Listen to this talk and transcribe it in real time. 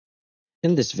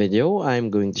In this video,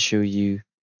 I'm going to show you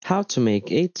how to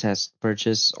make a test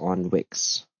purchase on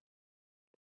Wix.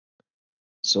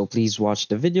 So please watch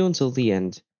the video until the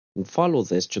end and follow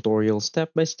this tutorial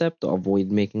step by step to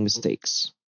avoid making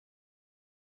mistakes.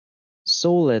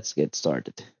 So let's get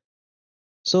started.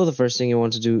 So the first thing you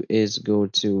want to do is go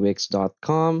to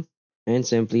wix.com and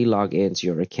simply log into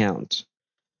your account.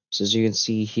 So as you can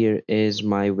see, here is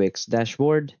my Wix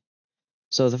dashboard.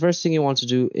 So the first thing you want to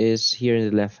do is here in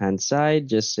the left hand side,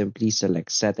 just simply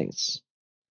select settings.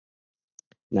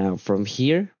 Now from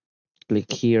here,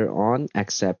 click here on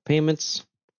accept payments.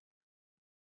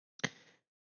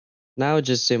 Now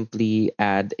just simply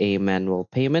add a manual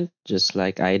payment just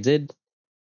like I did.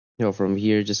 From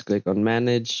here, just click on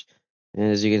manage.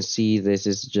 And as you can see, this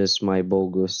is just my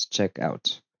bogus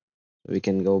checkout. We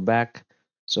can go back.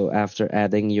 So after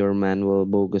adding your manual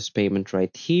bogus payment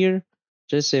right here,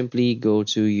 just simply go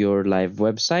to your live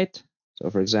website. So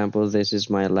for example, this is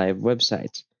my live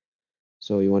website.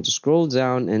 So you want to scroll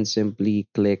down and simply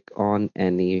click on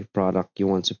any product you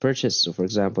want to purchase. So for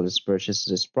example, let's purchase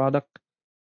this product.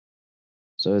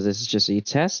 So this is just a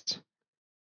test.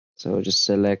 So just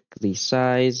select the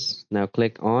size. Now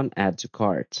click on add to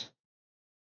cart.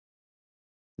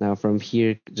 Now from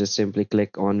here, just simply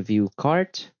click on view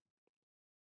cart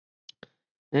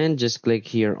and just click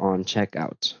here on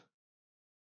checkout.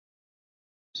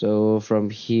 So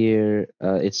from here,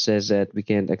 it says that we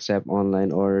can't accept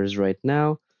online orders right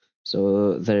now.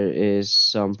 So there is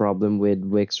some problem with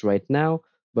Wix right now.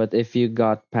 But if you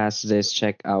got past this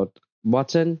checkout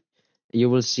button, you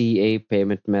will see a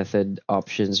payment method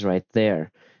options right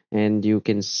there. And you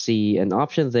can see an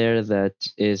option there that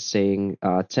is saying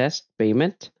test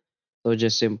payment. So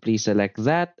just simply select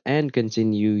that and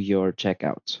continue your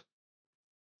checkout.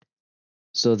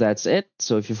 So that's it.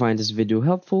 So if you find this video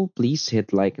helpful, please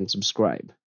hit like and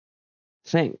subscribe.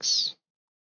 Thanks.